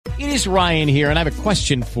It is Ryan here, and I have a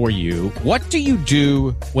question for you. What do you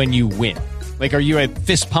do when you win? Like, are you a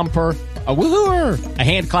fist pumper, a woo-hooer, a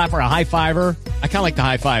hand clapper, a high-fiver? I kind of like the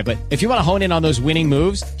high-five, but if you want to hone in on those winning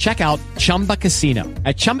moves, check out Chumba Casino.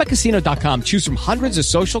 At ChumbaCasino.com, choose from hundreds of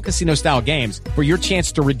social casino-style games for your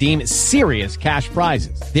chance to redeem serious cash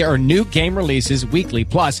prizes. There are new game releases weekly,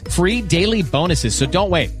 plus free daily bonuses, so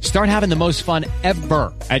don't wait. Start having the most fun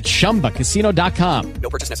ever at ChumbaCasino.com. No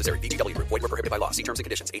purchase necessary. VGW. Void where prohibited by law. See terms and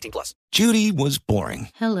conditions. 18+. Judy was boring.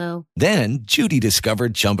 Hello. Then Judy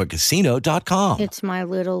discovered ChumbaCasino.com. It's my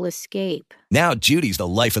little escape. Now Judy's the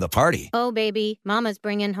life of the party. Oh, baby, mama's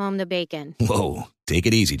bringing home the bacon. Whoa, take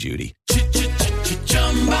it easy, Judy.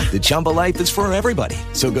 The Chumba life is for everybody.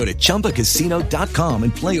 So go to ChumbaCasino.com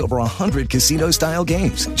and play over 100 casino-style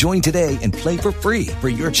games. Join today and play for free for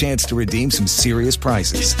your chance to redeem some serious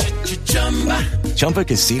prizes.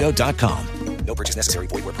 ChumbaCasino.com. No purchase necessary.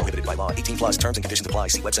 Void where prohibited by law. 18+. Terms and conditions apply.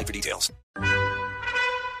 See website for details.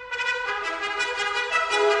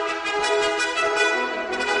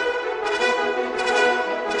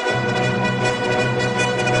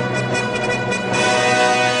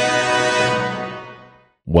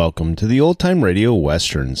 Welcome to the Old Time Radio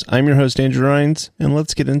Westerns. I'm your host, Andrew Rines, and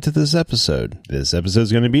let's get into this episode. This episode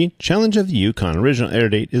is going to be Challenge of the Yukon. Original air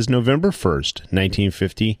date is November 1st,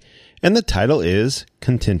 1950, and the title is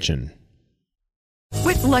Contention.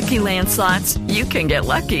 With Lucky Land Slots, you can get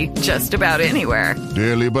lucky just about anywhere.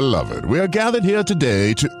 Dearly beloved, we are gathered here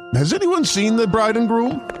today to... Has anyone seen the bride and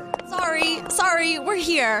groom? Sorry, we're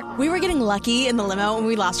here. We were getting lucky in the limo and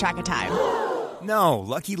we lost track of time. No,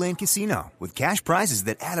 Lucky Land Casino, with cash prizes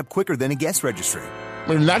that add up quicker than a guest registry.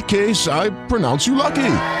 In that case, I pronounce you lucky.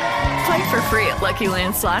 Play for free at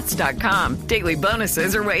LuckyLandSlots.com. Daily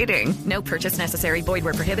bonuses are waiting. No purchase necessary. Void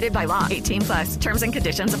where prohibited by law. 18+. Terms and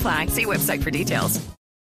conditions apply. See website for details.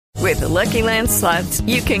 With Lucky Land Slots,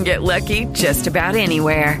 you can get lucky just about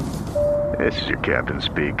anywhere. This is your captain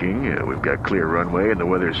speaking. We've got clear runway and the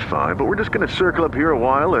weather's fine, but we're just going to circle up here a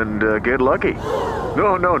while and get lucky.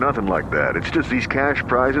 No, nothing like that. It's just these cash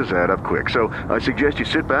prizes add up quick. So I suggest you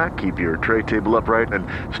sit back, keep your tray table upright, and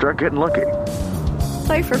start getting lucky.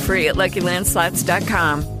 Play for free at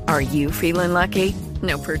LuckyLandSlots.com. Are you feeling lucky?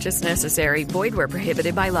 No purchase necessary. Void where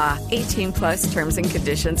prohibited by law. 18+ terms and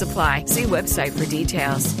conditions apply. See website for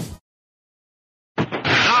details.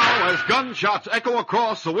 Now, as gunshots echo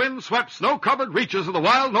across the wind-swept, snow-covered reaches of the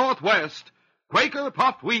wild Northwest, Quaker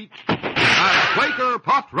puffed wheat and Quaker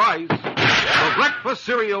puffed rice, the breakfast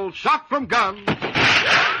cereal shot from guns,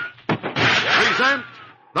 present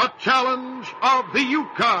the Challenge of the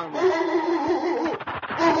Yukon.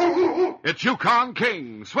 It's Yukon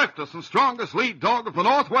King, swiftest and strongest lead dog of the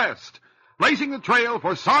Northwest, blazing the trail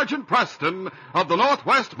for Sergeant Preston of the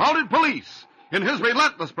Northwest Mounted Police in his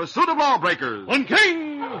relentless pursuit of lawbreakers. On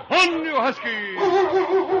King, on you husky!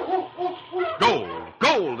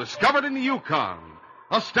 Gold discovered in the Yukon.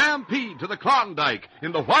 A stampede to the Klondike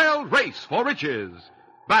in the wild race for riches.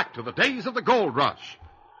 Back to the days of the gold rush.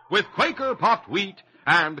 With Quaker puffed wheat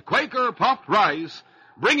and Quaker puffed rice,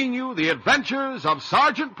 bringing you the adventures of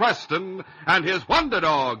Sergeant Preston and his wonder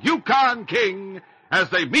dog, Yukon King, as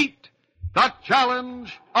they meet the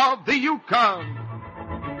Challenge of the Yukon.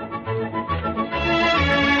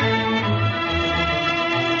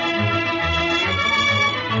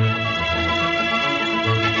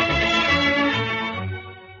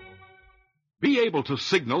 Be able to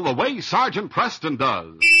signal the way Sergeant Preston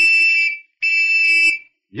does.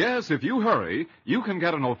 Yes, if you hurry, you can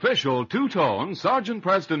get an official two-tone Sergeant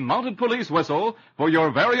Preston Mounted Police whistle for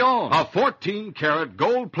your very own. A 14-karat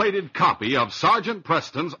gold-plated copy of Sergeant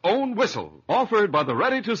Preston's own whistle. Offered by the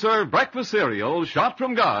ready-to-serve breakfast cereal shot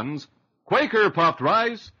from guns, Quaker puffed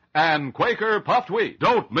rice, and Quaker puffed wheat.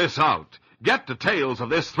 Don't miss out. Get details of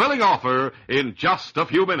this thrilling offer in just a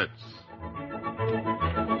few minutes.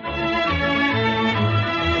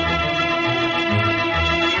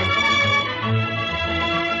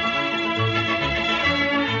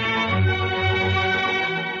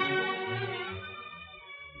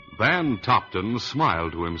 Van Topton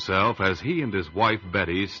smiled to himself as he and his wife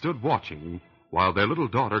Betty stood watching while their little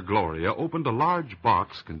daughter Gloria opened a large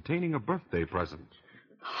box containing a birthday present.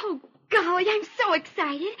 Oh, golly, I'm so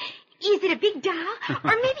excited. Is it a big doll?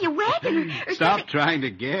 Or maybe a wagon? Or Stop something? trying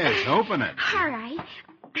to guess. Open it. All right.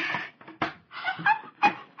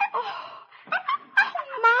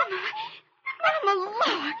 Mama,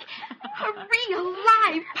 look. A real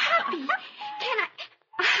live puppy.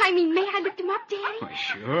 May I lift him up, Daddy? Well,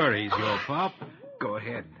 sure, he's your pup. Go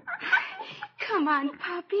ahead. Come on,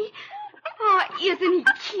 puppy. Oh, isn't he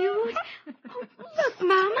cute? Oh, look,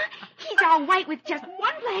 Mama. He's all white with just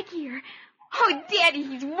one black ear. Oh, Daddy,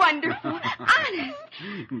 he's wonderful. Honest.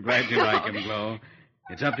 I'm glad you like him, Glo.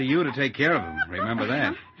 It's up to you to take care of him. Remember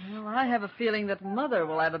that. Well, I have a feeling that Mother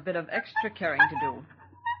will have a bit of extra caring to do.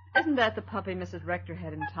 Isn't that the puppy Mrs. Rector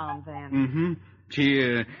had in town, Van?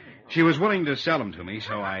 Mm-hmm. She was willing to sell him to me,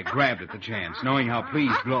 so I grabbed at the chance, knowing how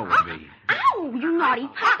pleased Glo would be. Ow, you naughty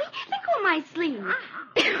puppy. Let go of my sleeve.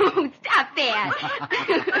 Oh, stop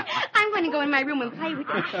that. I'm going to go in my room and play with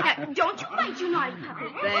it. Now, don't you bite, you naughty puppy.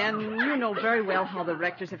 Van, you know very well how the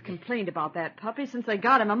Rectors have complained about that puppy since they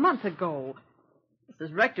got him a month ago.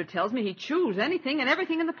 Mrs. Rector tells me he chews anything and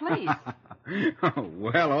everything in the place. Oh,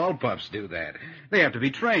 well, all pups do that. They have to be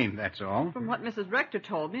trained, that's all. From what Mrs. Rector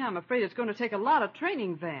told me, I'm afraid it's going to take a lot of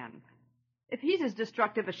training, Van. If he's as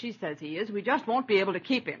destructive as she says he is, we just won't be able to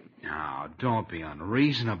keep him. Now, don't be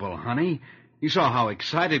unreasonable, honey. You saw how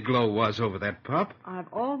excited Glo was over that pup.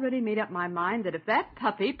 I've already made up my mind that if that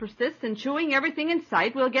puppy persists in chewing everything in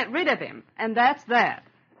sight, we'll get rid of him. And that's that.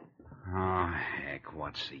 Oh, heck,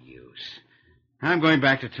 what's the use? I'm going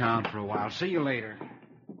back to town for a while. See you later.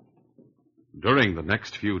 During the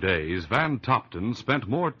next few days, Van Topton spent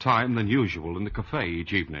more time than usual in the cafe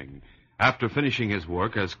each evening, after finishing his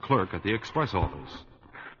work as clerk at the express office.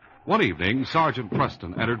 One evening, Sergeant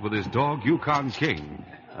Preston entered with his dog, Yukon King,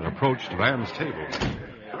 and approached Van's table.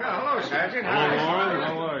 Well, hello, Sergeant. Hello, Warren.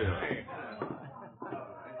 How are you?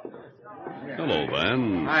 Hello,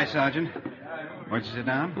 Van. Hi, Sergeant. Won't you sit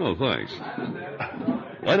down? Oh, thanks.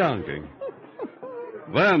 Lie down, King.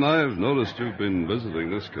 Van, I've noticed you've been visiting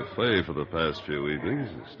this cafe for the past few evenings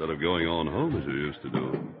instead of going on home as you used to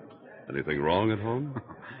do. Anything wrong at home?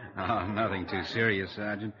 Oh, nothing too serious,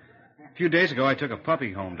 Sergeant. A few days ago, I took a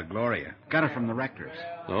puppy home to Gloria. Got her from the Rectors.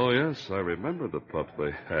 Oh, yes, I remember the pup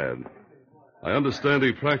they had. I understand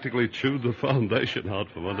he practically chewed the foundation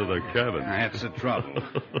out from under their cabin. That's the trouble.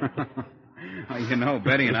 Well, you know,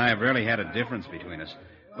 Betty and I have rarely had a difference between us.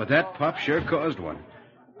 But that pup sure caused one.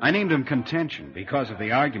 I named him Contention because of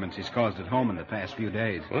the arguments he's caused at home in the past few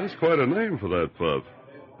days. Well, that's quite a name for that pup.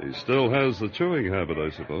 He still has the chewing habit, I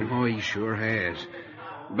suppose. Oh, he sure has.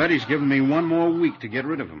 Betty's given me one more week to get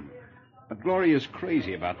rid of him. But Gloria's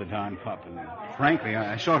crazy about the darn pup, and frankly,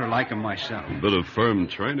 I sort of like him myself. A bit of firm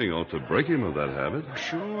training ought to break him of that habit.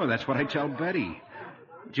 Sure, that's what I tell Betty.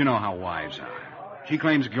 But you know how wives are. She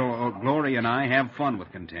claims Gloria and I have fun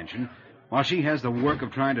with Contention, while she has the work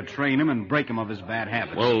of trying to train him and break him of his bad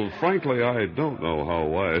habits. Well, frankly, I don't know how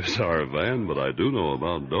wives are, Van, but I do know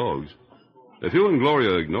about dogs. If you and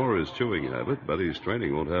Gloria ignore his chewing habit, Betty's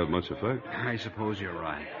training won't have much effect. I suppose you're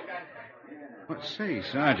right. But say,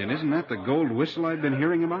 Sergeant, isn't that the gold whistle I've been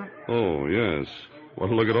hearing about? Oh, yes.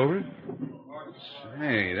 Want to look it over?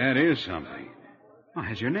 Say, that is something. Oh, it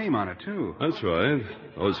has your name on it, too. That's right.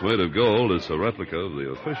 Oh, it's made of gold. It's a replica of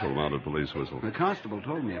the official mounted police whistle. The constable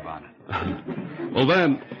told me about it. Well,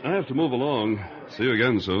 Van, I have to move along. See you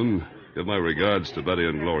again soon. Give my regards to Betty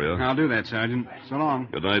and Gloria. I'll do that, Sergeant. So long.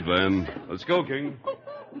 Good night, Van. Let's go, King.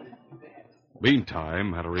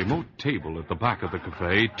 Meantime, at a remote table at the back of the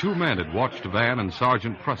cafe, two men had watched Van and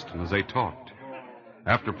Sergeant Preston as they talked.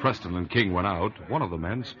 After Preston and King went out, one of the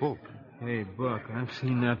men spoke. Hey, Buck, I've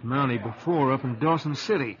seen that Mountie before up in Dawson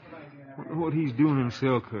City. Wonder what he's doing in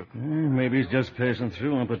Selkirk. Maybe he's just passing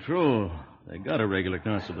through on patrol. They got a regular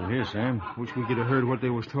constable here, Sam. Wish we could have heard what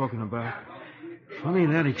they was talking about. Funny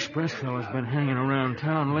that express fella's been hanging around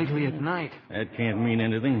town lately at night. That can't mean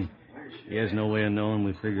anything. He has no way of knowing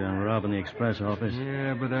we figure on robbing the express office.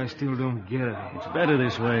 Yeah, but I still don't get it. It's better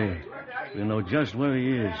this way. We'll know just where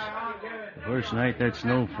he is. The first night that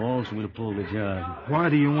snow falls, we'll pull the job. Why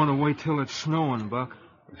do you want to wait till it's snowing, Buck?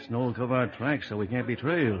 The snow will cover our tracks so we can't be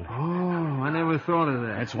trailed. Oh, I never thought of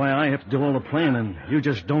that. That's why I have to do all the planning. You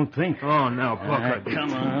just don't think. Oh, now, Buck.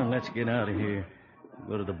 Come on, let's get out of here.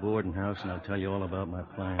 Go to the boarding house and I'll tell you all about my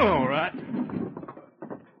plan. All right.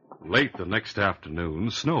 Late the next afternoon,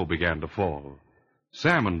 snow began to fall.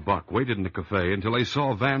 Sam and Buck waited in the cafe until they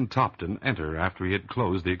saw Van Topton enter after he had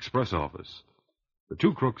closed the express office. The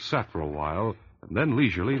two crooks sat for a while and then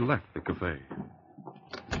leisurely left the cafe.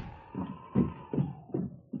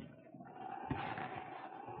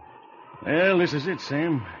 Well, this is it,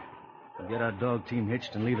 Sam. We'll get our dog team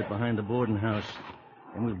hitched and leave it behind the boarding house.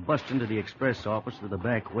 Then we'll bust into the express office through the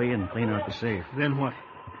back way and clean out the safe. Then what?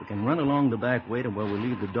 We can run along the back way to where we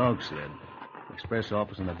leave the dog sled. The express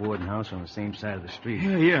office and the boarding house are on the same side of the street.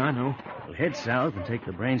 Yeah, I know. We'll head south and take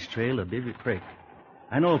the branch trail to Bivy Creek.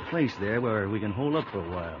 I know a place there where we can hold up for a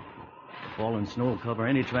while. The falling snow will cover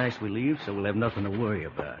any tracks we leave, so we'll have nothing to worry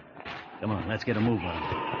about. Come on, let's get a move on.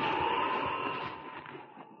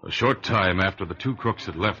 A short time after the two crooks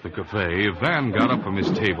had left the cafe, Van got up from his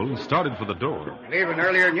table and started for the door. Leaving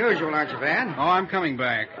earlier than usual, aren't you, Van? Oh, I'm coming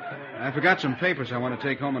back. I forgot some papers I want to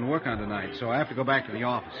take home and work on tonight, so I have to go back to the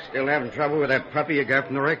office. Still having trouble with that puppy you got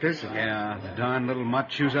from the Rectors? Yeah, the darn little mutt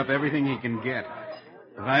chews up everything he can get.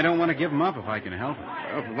 But I don't want to give him up if I can help him.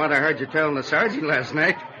 Well, from what I heard you telling the sergeant last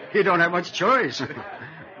night, you don't have much choice.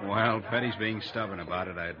 Well, Betty's being stubborn about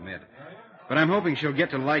it, I admit. But I'm hoping she'll get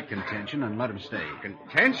to like Contention and let him stay.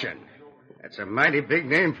 Contention? That's a mighty big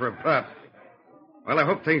name for a pup. Well, I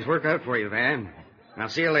hope things work out for you, Van. I'll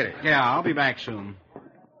see you later. Yeah, I'll be back soon.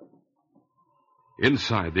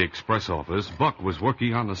 Inside the express office, Buck was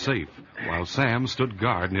working on the safe, while Sam stood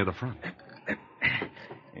guard near the front.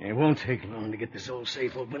 It won't take long to get this old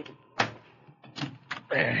safe open.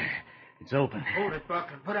 There. It's open. Hold it, Buck,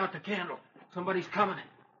 and put out the candle. Somebody's coming.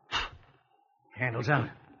 Candle's out.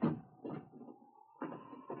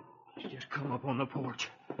 She's just come up on the porch.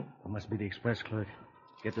 It must be the express clerk.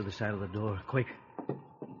 Get to the side of the door, quick.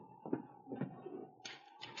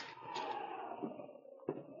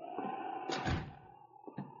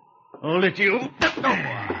 Hold it, you.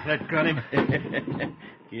 That got him.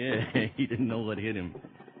 Yeah, he didn't know what hit him.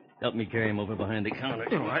 Help me carry him over behind the counter.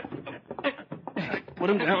 All right. Put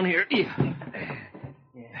him down here. Yeah.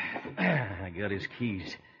 I got his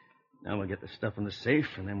keys. Now we'll get the stuff in the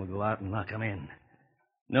safe, and then we'll go out and lock him in.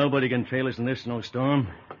 Nobody can trail us in this snowstorm.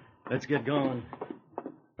 Let's get going.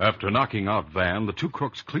 After knocking out Van, the two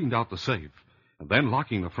crooks cleaned out the safe. And then,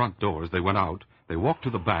 locking the front doors, they went out. They walked to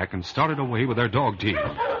the back and started away with their dog team.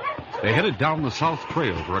 They headed down the south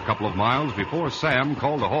trail for a couple of miles before Sam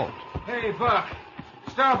called a halt. Hey, Buck.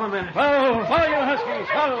 Stop a minute. Whoa, you Huskies.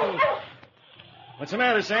 Whoa. What's the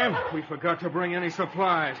matter, Sam? We forgot to bring any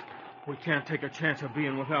supplies. We can't take a chance of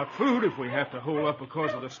being without food if we have to hole up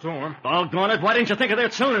because of the storm. Doggone it, why didn't you think of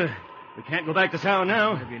that sooner? We can't go back to town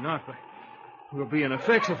now. Maybe not, but we'll be in a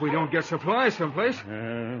fix if we don't get supplies someplace.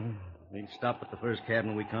 We'd stop at the first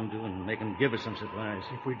cabin we come to and make them give us some supplies.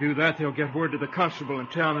 If we do that, they'll get word to the constable in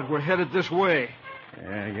town that we're headed this way.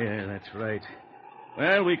 Yeah, that's right.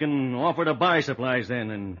 Well, we can offer to buy supplies then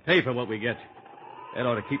and pay for what we get. That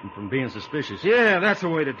ought to keep them from being suspicious. Yeah, that's the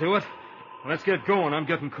way to do it. Let's get going. I'm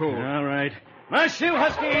getting cold. All right. March, you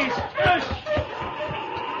Huskies! March!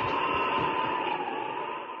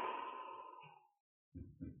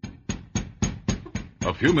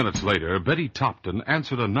 A few minutes later, Betty Topton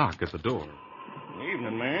answered a knock at the door.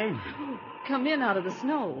 Evening, ma'am. Come in out of the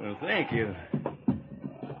snow. Well, thank you.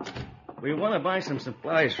 We want to buy some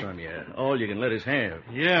supplies from you. All you can let us have.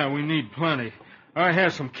 Yeah, we need plenty. I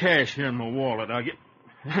have some cash here in my wallet. I'll get...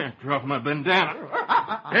 Drop my bandana.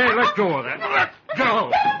 Hey, let go of that. Let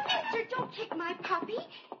go. Mister, don't kick my puppy.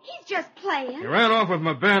 He's just playing. You ran off with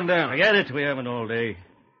my bandana. Forget it. We haven't all day.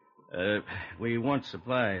 We want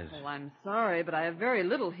supplies. Well, I'm sorry, but I have very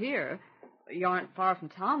little here. You aren't far from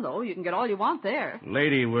town, though. You can get all you want there.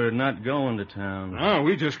 Lady, we're not going to town. No,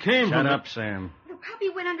 we just came from... Shut up, Sam. The puppy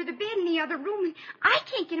went under the bed in the other room, and I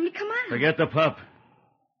can't get him to come out. Forget the pup.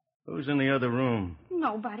 Who's in the other room?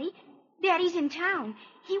 Nobody. Daddy's in town.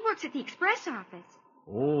 He works at the express office.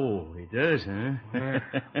 Oh, he does, huh?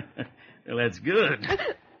 Well, that's good.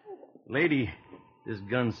 Lady, this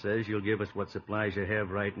gun says you'll give us what supplies you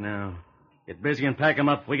have right now. Get busy and pack them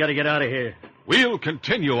up. We got to get out of here. We'll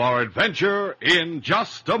continue our adventure in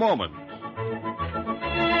just a moment.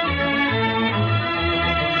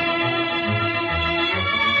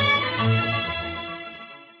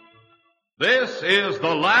 This is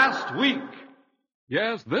the last week.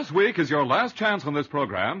 Yes, this week is your last chance on this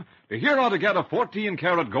program to hear how to get a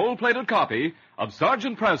 14-karat gold-plated copy of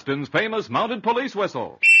Sergeant Preston's famous mounted police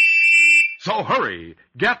whistle. So hurry,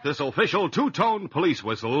 get this official two-tone police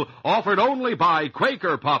whistle offered only by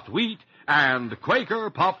Quaker Puffed Wheat and Quaker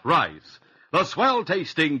Puffed Rice, the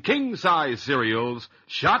swell-tasting king-size cereals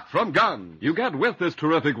shot from guns. You get with this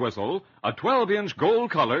terrific whistle a 12-inch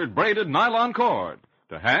gold-colored braided nylon cord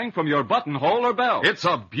to hang from your buttonhole or belt. It's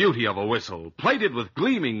a beauty of a whistle, plated with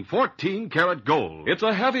gleaming 14-karat gold. It's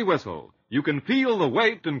a heavy whistle. You can feel the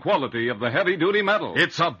weight and quality of the heavy-duty metal.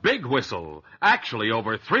 It's a big whistle, actually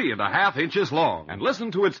over 3.5 inches long. And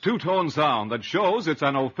listen to its two-tone sound that shows it's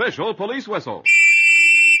an official police whistle.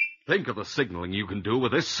 Think of the signaling you can do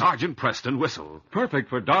with this Sergeant Preston whistle. Perfect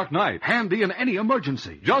for dark night. Handy in any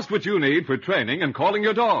emergency. Just what you need for training and calling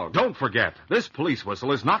your dog. Don't forget, this police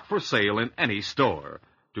whistle is not for sale in any store.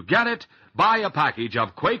 To get it, buy a package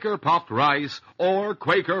of Quaker Puffed Rice or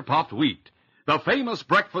Quaker Puffed Wheat. The famous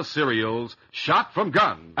breakfast cereals, shot from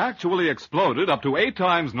guns, actually exploded up to 8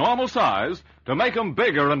 times normal size to make them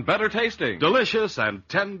bigger and better tasting. Delicious and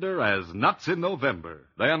tender as nuts in November.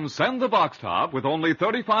 Then send the box top with only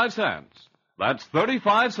 35 cents. That's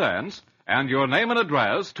 35 cents and your name and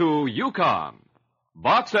address to Yukon.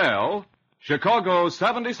 Box L, Chicago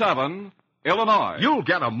 77, Illinois. You'll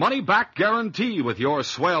get a money-back guarantee with your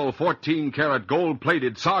swell 14-karat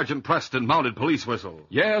gold-plated Sergeant Preston mounted police whistle.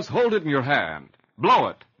 Yes, hold it in your hand. Blow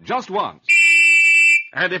it, just once.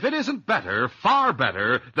 And if it isn't better, far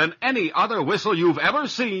better, than any other whistle you've ever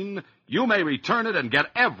seen, you may return it and get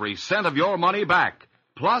every cent of your money back,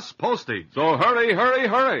 plus postage. So hurry, hurry,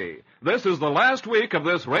 hurry. This is the last week of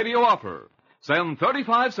this radio offer. Send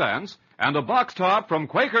 35 cents and a box top from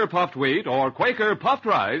Quaker Puffed Wheat or Quaker Puffed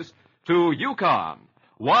Rice to Yukon,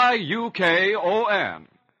 Y-U-K-O-N.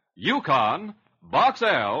 Yukon, Box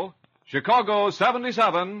L, Chicago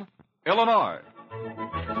 77, Illinois.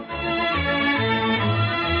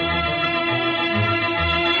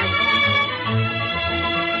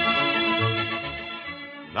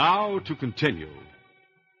 Now to continue.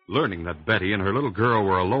 Learning that Betty and her little girl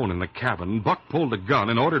were alone in the cabin, Buck pulled a gun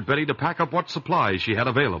and ordered Betty to pack up what supplies she had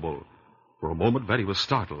available. For a moment, Betty was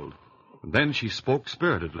startled. And then she spoke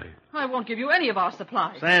spiritedly. I won't give you any of our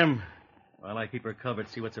supplies. Sam, while I keep her covered,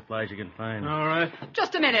 see what supplies you can find. All right.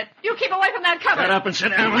 Just a minute. You keep away from that cupboard. Shut up and sit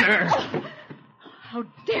down there. Oh, how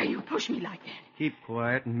dare you push me like that? Keep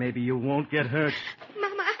quiet and maybe you won't get hurt.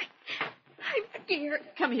 Mama, I'm scared.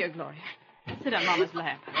 Come here, Gloria. Sit on Mama's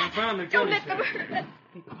lap. I found the Don't gun. let them hurt.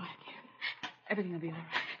 Be quiet here. Everything will be all right.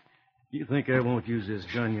 You think I won't use this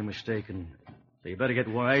gun, you're mistaken. So you better get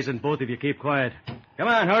wise and both of you keep quiet. Come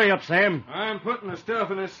on, hurry up, Sam. I'm putting the stuff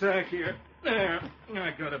in this sack here. There.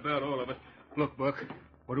 I got about all of it. Look, Buck,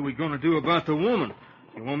 what are we going to do about the woman?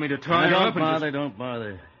 You want me to tie her up and Don't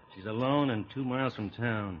bother. She's alone and 2 miles from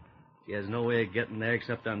town. She has no way of getting there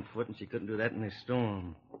except on foot, and she couldn't do that in this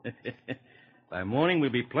storm. By morning, we'll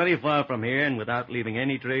be plenty far from here and without leaving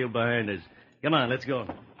any trail behind us. Come on, let's go.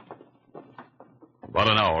 About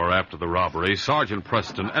an hour after the robbery, Sergeant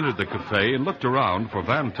Preston entered the cafe and looked around for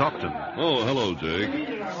Van Topton. Oh, hello, Jake.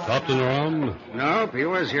 Topton around? Nope, he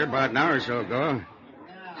was here about an hour or so ago.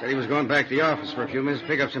 Said he was going back to the office for a few minutes to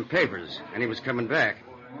pick up some papers, and he was coming back.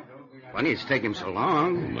 Funny it's taking him so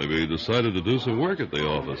long. Maybe he decided to do some work at the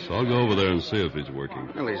office. I'll go over there and see if he's working.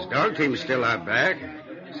 Well, his dog team's still out back,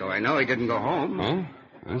 so I know he didn't go home. Oh,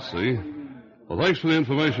 I see. Well, thanks for the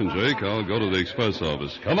information, Jake. I'll go to the express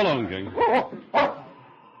office. Come along, King.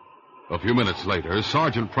 A few minutes later,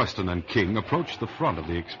 Sergeant Preston and King approached the front of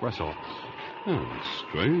the express office. Oh, it's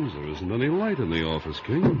strange. There isn't any light in the office,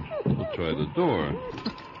 King. I'll try the door.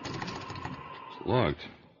 It's locked.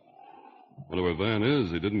 Wonder where Van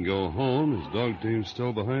is. He didn't go home. His dog team's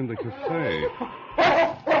still behind the cafe.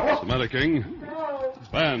 What's the matter, King?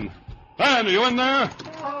 Van! Van, are you in there?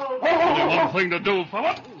 Only one thing to do,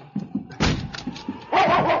 fella.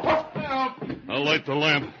 I'll light the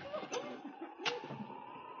lamp.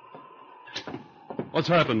 What's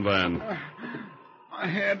happened, Van? My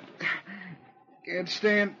head can't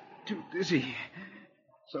stand. Too dizzy.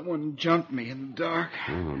 Someone jumped me in the dark.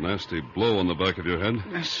 Oh, a nasty blow on the back of your head.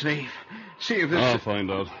 The safe. See if this... I'll find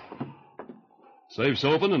out. Safe's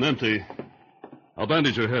open and empty. I'll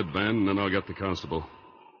bandage your head, Van, and then I'll get the constable.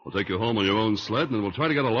 We'll take you home on your own sled, and we'll try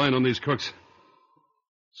to get a line on these crooks.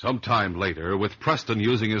 Some time later, with Preston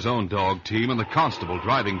using his own dog team and the constable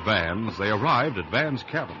driving Vans, they arrived at Van's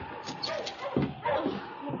cabin.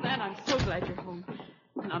 Oh, Van, I'm so glad you're home.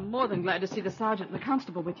 And I'm more than glad to see the sergeant and the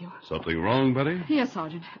constable with you. Something wrong, Betty? Yes,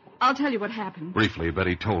 Sergeant. I'll tell you what happened. Briefly,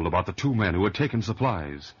 Betty told about the 2 men who had taken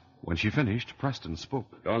supplies. When she finished, Preston spoke.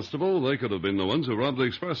 Constable, they could have been the ones who robbed the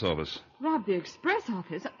express office. Robbed the express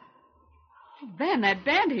office? Oh, Van, that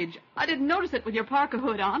bandage. I didn't notice it with your parka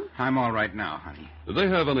hood on. I'm all right now, honey. Did they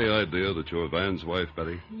have any idea that you were Van's wife,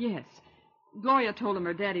 Betty? Yes. Gloria told them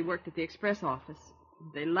her daddy worked at the express office.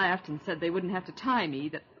 They laughed and said they wouldn't have to tie me,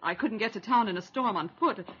 that I couldn't get to town in a storm on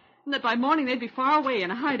foot, and that by morning they'd be far away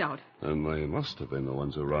in a hideout. And they must have been the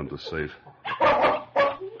ones who robbed the safe.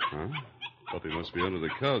 Huh? Puppy must be under the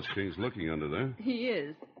couch. King's looking under there. He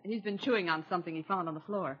is. He's been chewing on something he found on the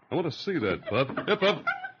floor. I want to see that, Pup. Hip up.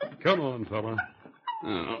 Come on, fella.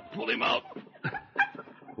 Pull him out.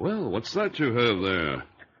 Well, what's that you have there?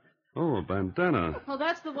 Oh, a bandana. Oh,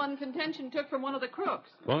 that's the one Contention took from one of the crooks.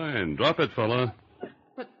 Fine. Drop it, fella.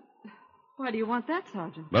 But why do you want that,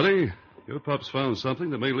 Sergeant? Betty, your pup's found something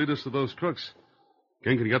that may lead us to those crooks.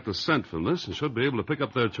 King can get the scent from this and should be able to pick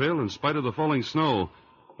up their trail in spite of the falling snow.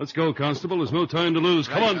 Let's go, Constable. There's no time to lose.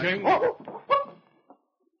 Come on, King.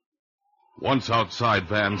 Once outside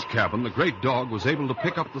Van's cabin, the great dog was able to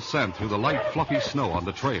pick up the scent through the light, fluffy snow on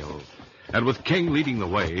the trail. And with King leading the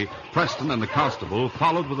way, Preston and the constable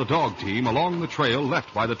followed with the dog team along the trail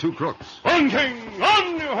left by the two crooks. On, King!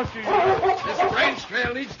 On, you husky! This branch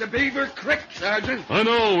trail leads to Beaver Creek, Sergeant. I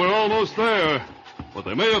know, we're almost there. But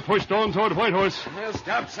they may have pushed on toward Whitehorse. We'll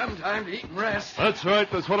stop sometime to eat and rest. That's right,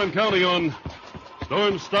 that's what I'm counting on.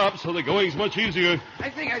 Storm stops, so the going's much easier. I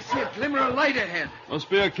think I see a glimmer of light ahead. Must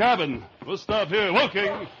be a cabin. We'll stop here. Whoa,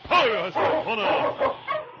 King! Oh, you husky! Hold on.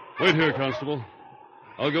 Wait here, Constable.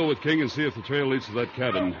 I'll go with King and see if the trail leads to that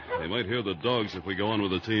cabin. They might hear the dogs if we go on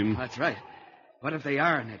with the team. That's right. What if they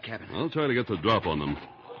are in that cabin? I'll try to get the drop on them.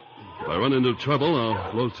 If I run into trouble,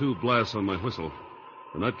 I'll blow 2 blasts on my whistle.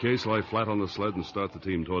 In that case, lie flat on the sled and start the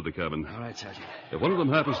team toward the cabin. All right, Sergeant. If one of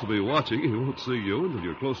them happens to be watching, he won't see you until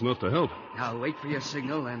you're close enough to help. I'll wait for your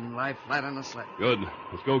signal and lie flat on the sled. Good.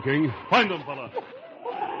 Let's go, King. Find them, fella.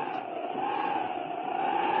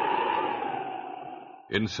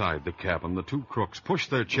 Inside the cabin, the two crooks pushed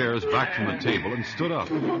their chairs back from the table and stood up.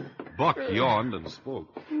 Buck yawned and spoke.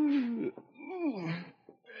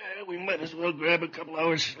 We might as well grab a couple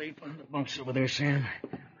hours sleep on the bunks over there, Sam.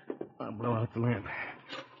 I'll blow out the lamp.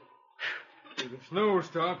 If the snow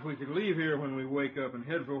stopped, we could leave here when we wake up and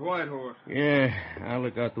head for Whitehorse. Yeah, I'll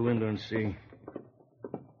look out the window and see.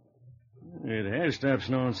 It has stopped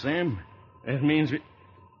snowing, Sam. That means we...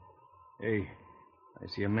 Hey, I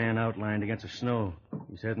see a man outlined against the snow.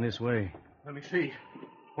 He's heading this way. Let me see.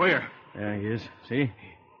 Where? There he is. See?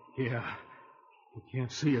 Yeah. He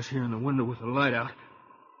can't see us here in the window with the light out.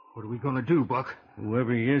 What are we going to do, Buck?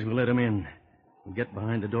 Whoever he is, we'll let him in. We'll get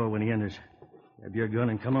behind the door when he enters. Grab your gun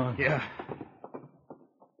and come on. Yeah.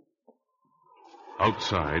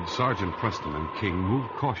 Outside, Sergeant Preston and King moved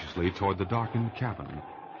cautiously toward the darkened cabin.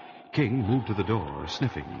 King moved to the door,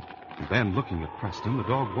 sniffing. And then, looking at Preston, the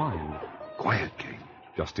dog whined. Quiet, King.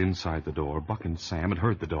 Just inside the door, Buck and Sam had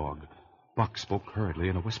heard the dog. Buck spoke hurriedly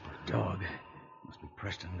in a whisper. Dog. Must be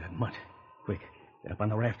Preston, that mutt. Quick, get up on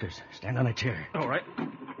the rafters. Stand on a chair. All right.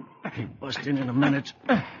 He'll bust in a minute.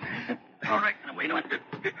 All right, now wait a minute.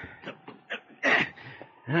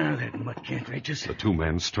 That mutt can't reach us. The two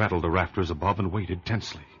men straddled the rafters above and waited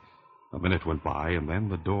tensely. A minute went by, and then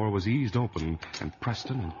the door was eased open, and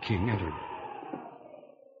Preston and King entered.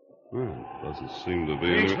 Well, doesn't seem to be...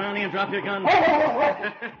 Hey, Smarty, and drop your gun.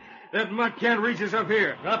 That mutt can't reach us up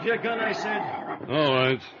here. Drop your gun, I said. All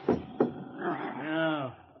right.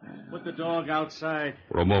 Now, put the dog outside.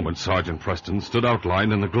 For a moment, Sergeant Preston stood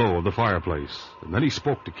outlined in the glow of the fireplace, and then he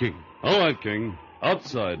spoke to King. All right, King.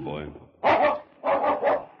 Outside, boy.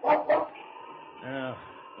 Now,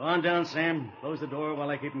 go on down, Sam. Close the door while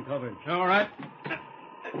I keep him covered. All right.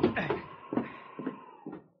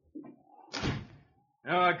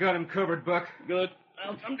 Now I got him covered, Buck. Good.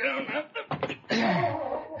 I'll come down.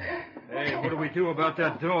 Hey, what do we do about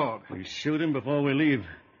that dog? We shoot him before we leave.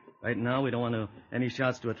 Right now, we don't want any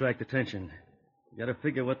shots to attract attention. We got to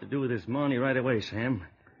figure what to do with this Marnie right away, Sam.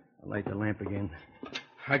 I'll light the lamp again.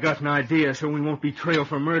 I got an idea so we won't be trailed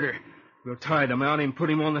for murder. We'll tie the mount and put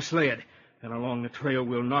him on the sled. Then along the trail,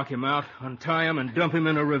 we'll knock him out, untie him, and dump him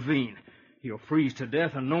in a ravine. He'll freeze to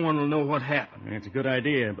death, and no one will know what happened. It's a good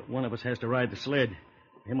idea, but one of us has to ride the sled.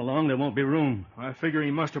 Him along, there won't be room. I figure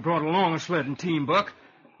he must have brought along a sledding team, Buck.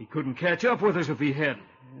 He couldn't catch up with us if he hadn't.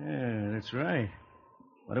 Yeah, that's right.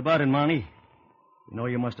 What about it, Monty? You know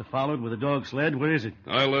you must have followed with a dog sled. Where is it?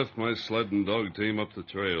 I left my sled and dog team up the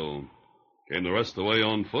trail. Came the rest of the way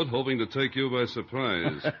on foot, hoping to take you by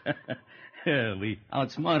surprise. Yeah, we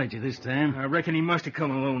outsmarted you this time. I reckon he must have come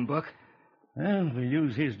alone, Buck. Well, we'll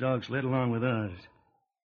use his dog sled along with ours.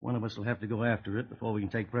 One of us will have to go after it before we can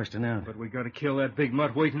take Preston out. But we got to kill that big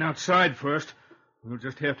mutt waiting outside first. We'll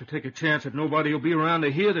just have to take a chance that nobody will be around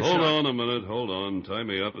to hear the shot. Hold on a minute, hold on. Tie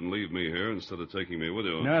me up and leave me here instead of taking me with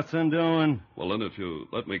you. Nothing doing. Well, then, if you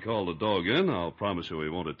let me call the dog in, I'll promise you he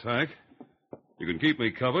won't attack. You can keep me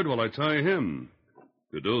covered while I tie him.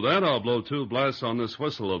 If you do that, I'll blow 2 blasts on this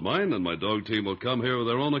whistle of mine, and my dog team will come here of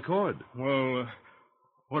their own accord. Well,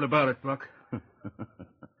 what about it, Buck?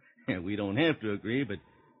 Yeah, we don't have to agree, but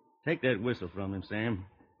take that whistle from him, Sam,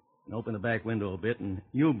 and open the back window a bit, and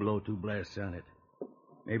you blow 2 blasts on it.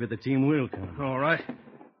 Maybe the team will come. All right.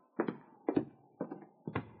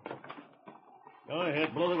 Go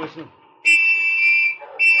ahead, blow the whistle.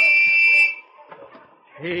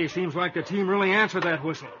 Hey, seems like the team really answered that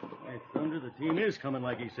whistle. Hey, thunder, the team is coming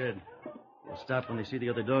like he said. They'll stop when they see the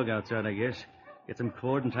other dog outside, I guess. Get them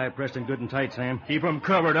cord and tie Preston good and tight, Sam. Keep them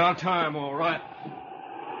covered. I'll tie them all right.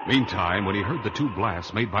 Meantime, when he heard the 2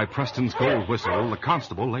 blasts made by Preston's gold whistle, the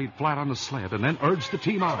constable laid flat on the sled and then urged the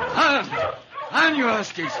team on. On you,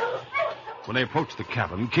 Huskies. When they approached the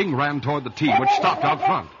cabin, King ran toward the team, which stopped out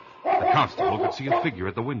front. The constable could see a figure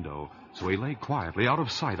at the window, so he lay quietly out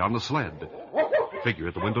of sight on the sled. The figure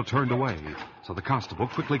at the window turned away, so the constable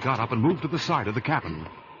quickly got up and moved to the side of the cabin.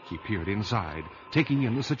 He peered inside, taking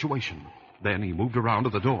in the situation. Then he moved around to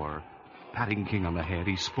the door. Patting King on the head,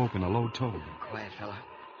 he spoke in a low tone. Quiet, fella.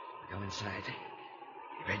 Go inside.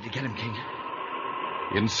 You ready to get him, King?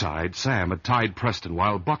 Inside, Sam had tied Preston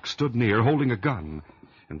while Buck stood near holding a gun.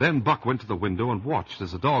 And then Buck went to the window and watched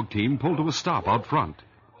as the dog team pulled to a stop out front.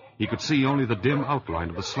 He could see only the dim outline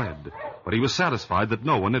of the sled, but he was satisfied that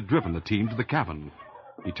no one had driven the team to the cabin.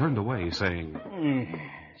 He turned away, saying,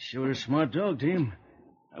 Sure a smart dog team.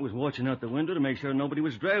 I was watching out the window to make sure nobody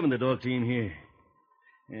was driving the dog team here.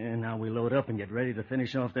 And now we load up and get ready to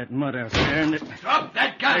finish off that mud out there. Drop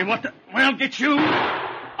that gun! Hey, what the... Well, get you...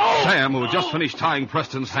 Sam, who had just finished tying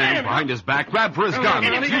Preston's hands behind his back, grabbed for his gun,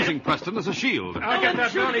 using Preston as a shield. I'll get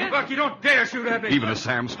that bounty, Buck. You don't dare shoot at me. Even as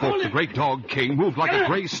Sam spoke, the great dog King moved like a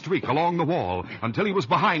gray streak along the wall until he was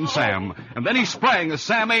behind Sam. And then he sprang as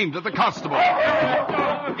Sam aimed at the constable.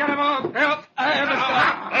 Get him off. Help. I have a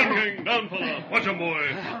Down, King. Down, fella. Watch him,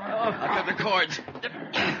 boy. I've got the cords.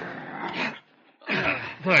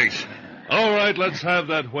 Thanks. All right, let's have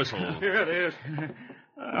that whistle. Here it is.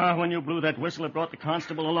 When you blew that whistle, it brought the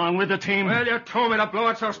constable along with the team. Well, you told me to blow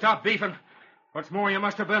it, so stop beefing. What's more, you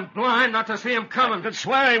must have been blind not to see him coming. I could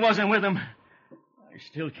swear he wasn't with him. I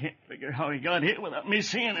still can't figure how he got here without me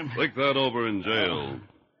seeing him. Think that over in jail.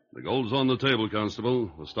 The gold's on the table,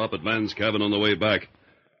 Constable. We'll stop at Man's cabin on the way back.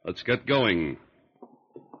 Let's get going.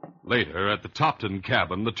 Later, at the Topton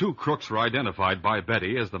cabin, the two crooks were identified by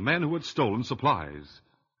Betty as the men who had stolen supplies.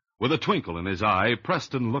 With a twinkle in his eye,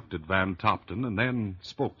 Preston looked at Van Topton and then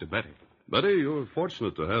spoke to Betty. Betty, you're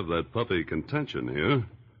fortunate to have that puppy Contention here.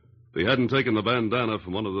 If he hadn't taken the bandana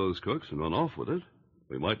from one of those cooks and run off with it,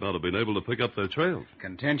 we might not have been able to pick up their trail.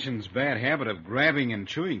 Contention's bad habit of grabbing and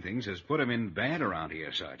chewing things has put him in bad around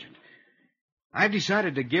here, Sergeant. I've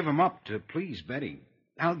decided to give him up to please Betty.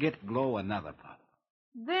 I'll get Glow another pup.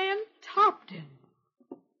 Van Topton.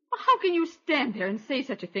 How can you stand there and say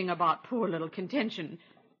such a thing about poor little Contention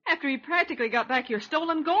after he practically got back your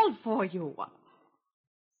stolen gold for you?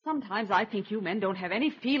 Sometimes I think you men don't have any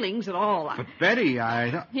feelings at all. But, Betty,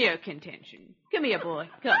 Here, Contention. Come here, boy.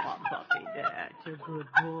 Come on, puppy. That's a good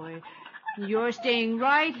boy. You're staying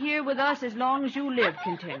right here with us as long as you live,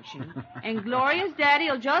 Contention. And Gloria's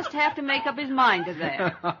daddy'll just have to make up his mind to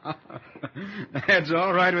that. That's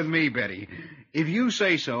all right with me, Betty. If you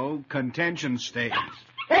say so, Contention stays.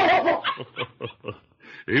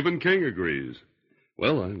 Even King agrees.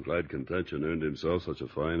 Well, I'm glad Contention earned himself such a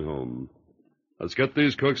fine home. Let's get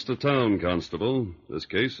these cooks to town, Constable. This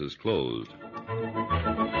case is closed.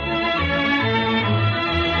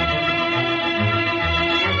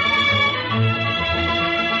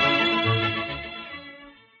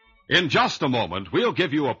 In just a moment, we'll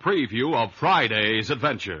give you a preview of Friday's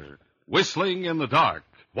adventure, Whistling in the Dark.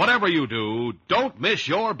 Whatever you do, don't miss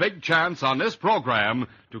your big chance on this program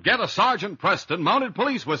to get a Sergeant Preston mounted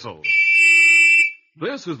police whistle.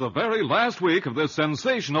 This is the very last week of this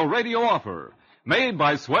sensational radio offer, made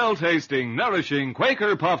by swell-tasting, nourishing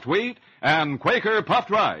Quaker puffed wheat and Quaker puffed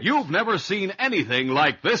rice. You've never seen anything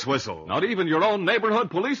like this whistle. Not even your own neighborhood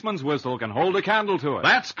policeman's whistle can hold a candle to it.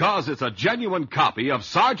 That's 'cause it's a genuine copy of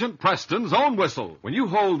Sergeant Preston's own whistle. When you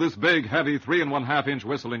hold this big, heavy 3 1/2-inch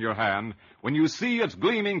whistle in your hand, when you see its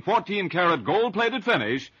gleaming 14-karat gold-plated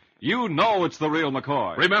finish, you know it's the real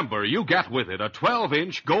McCoy. Remember, you get with it a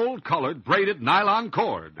 12-inch gold-colored braided nylon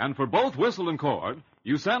cord. And for both whistle and cord,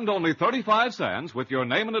 you send only 35 cents with your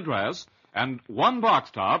name and address and one box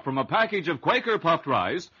top from a package of Quaker puffed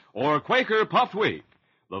rice or Quaker puffed wheat,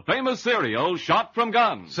 the famous cereal shot from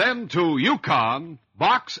guns. Send to Yukon,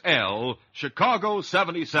 Box L, Chicago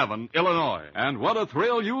 77, Illinois. And what a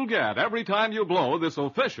thrill you'll get every time you blow this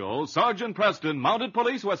official Sergeant Preston mounted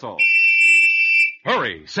police whistle.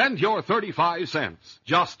 Hurry, send your 35 cents,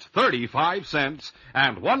 just 35 cents,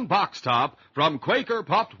 and one box top from Quaker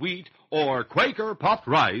puffed wheat or Quaker puffed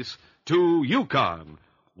rice to Yukon,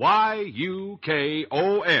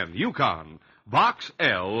 Yukon, Yukon, Box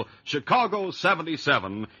L, Chicago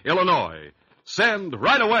 77, Illinois. Send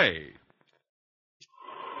right away.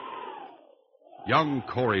 Young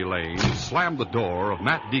Corey Lane slammed the door of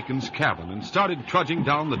Matt Deacon's cabin and started trudging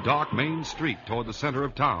down the dark main street toward the center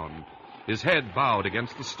of town, his head bowed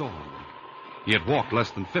against the storm. He had walked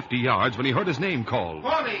less than 50 yards when he heard his name called.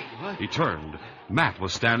 Corey! He turned. Matt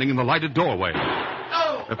was standing in the lighted doorway.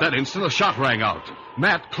 Oh! At that instant, a shot rang out.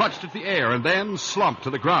 Matt clutched at the air and then slumped to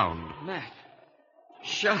the ground. Matt.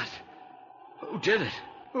 Shot. Who did it?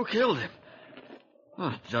 Who killed him? Oh,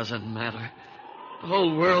 it doesn't matter. The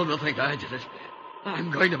whole world will think I did it. I'm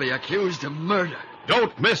going to be accused of murder.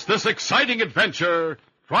 Don't miss this exciting adventure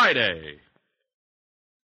Friday.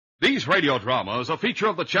 These radio dramas, a feature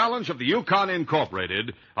of the Challenge of the Yukon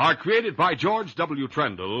Incorporated, are created by George W.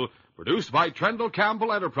 Trendle, produced by Trendle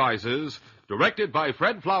Campbell Enterprises, directed by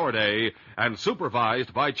Fred Flowerday, and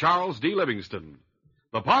supervised by Charles D. Livingston.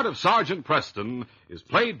 The part of Sergeant Preston is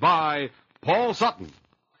played by Paul Sutton.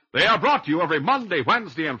 They are brought to you every Monday,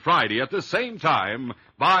 Wednesday, and Friday at the same time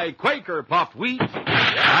by Quaker Puffed Wheat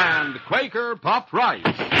and Quaker Puffed Rice,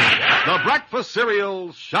 the breakfast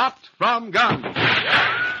cereals shot from guns.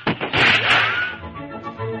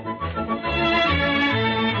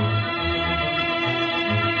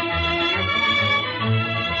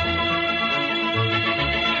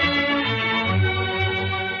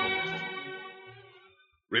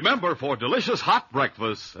 Remember, for delicious hot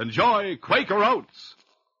breakfast, enjoy Quaker Oats.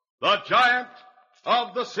 The giant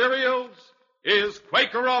of the cereals is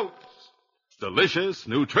Quaker Oats. Delicious,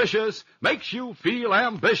 nutritious, makes you feel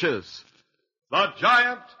ambitious. The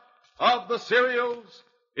giant of the cereals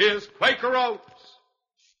is Quaker Oats.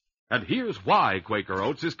 And here's why Quaker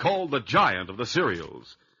Oats is called the giant of the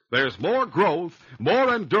cereals. There's more growth,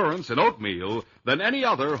 more endurance in oatmeal than any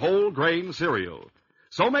other whole grain cereal.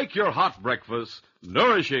 So make your hot breakfast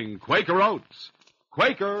nourishing Quaker Oats.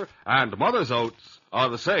 Quaker and Mother's Oats are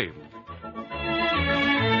the same.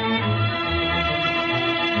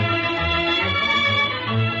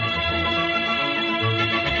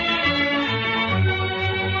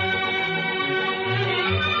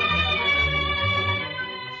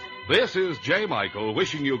 This is J. Michael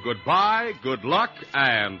wishing you goodbye, good luck,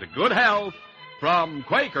 and good health from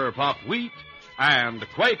Quaker Puffed Wheat and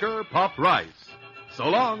Quaker Puffed Rice. So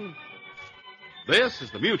long. This is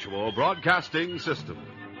the Mutual Broadcasting System.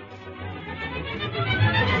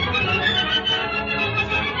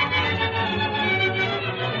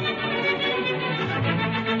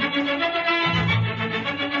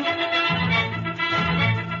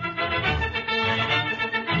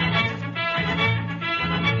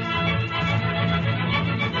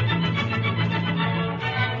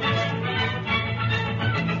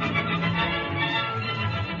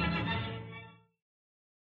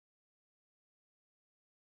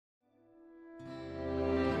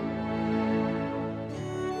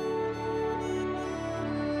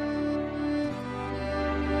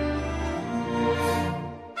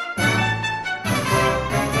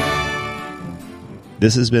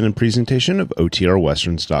 This has been a presentation of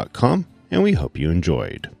OTRWesterns.com, and we hope you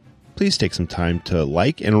enjoyed. Please take some time to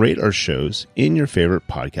like and rate our shows in your favorite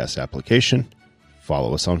podcast application.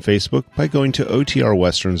 Follow us on Facebook by going to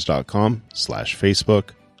OTRWesterns.com/Facebook.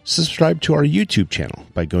 Subscribe to our YouTube channel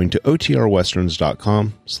by going to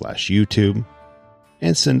OTRWesterns.com/YouTube.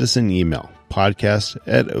 And send us an email,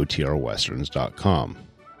 podcast@OTRWesterns.com.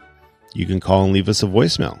 You can call and leave us a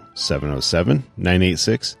voicemail,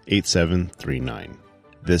 707-986-8739.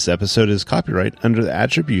 This episode is copyright under the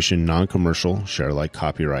Attribution Non-Commercial Share-alike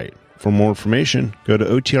copyright. For more information, go to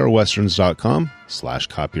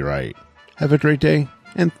OTRWesterns.com/copyright. Have a great day,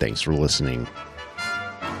 and thanks for listening.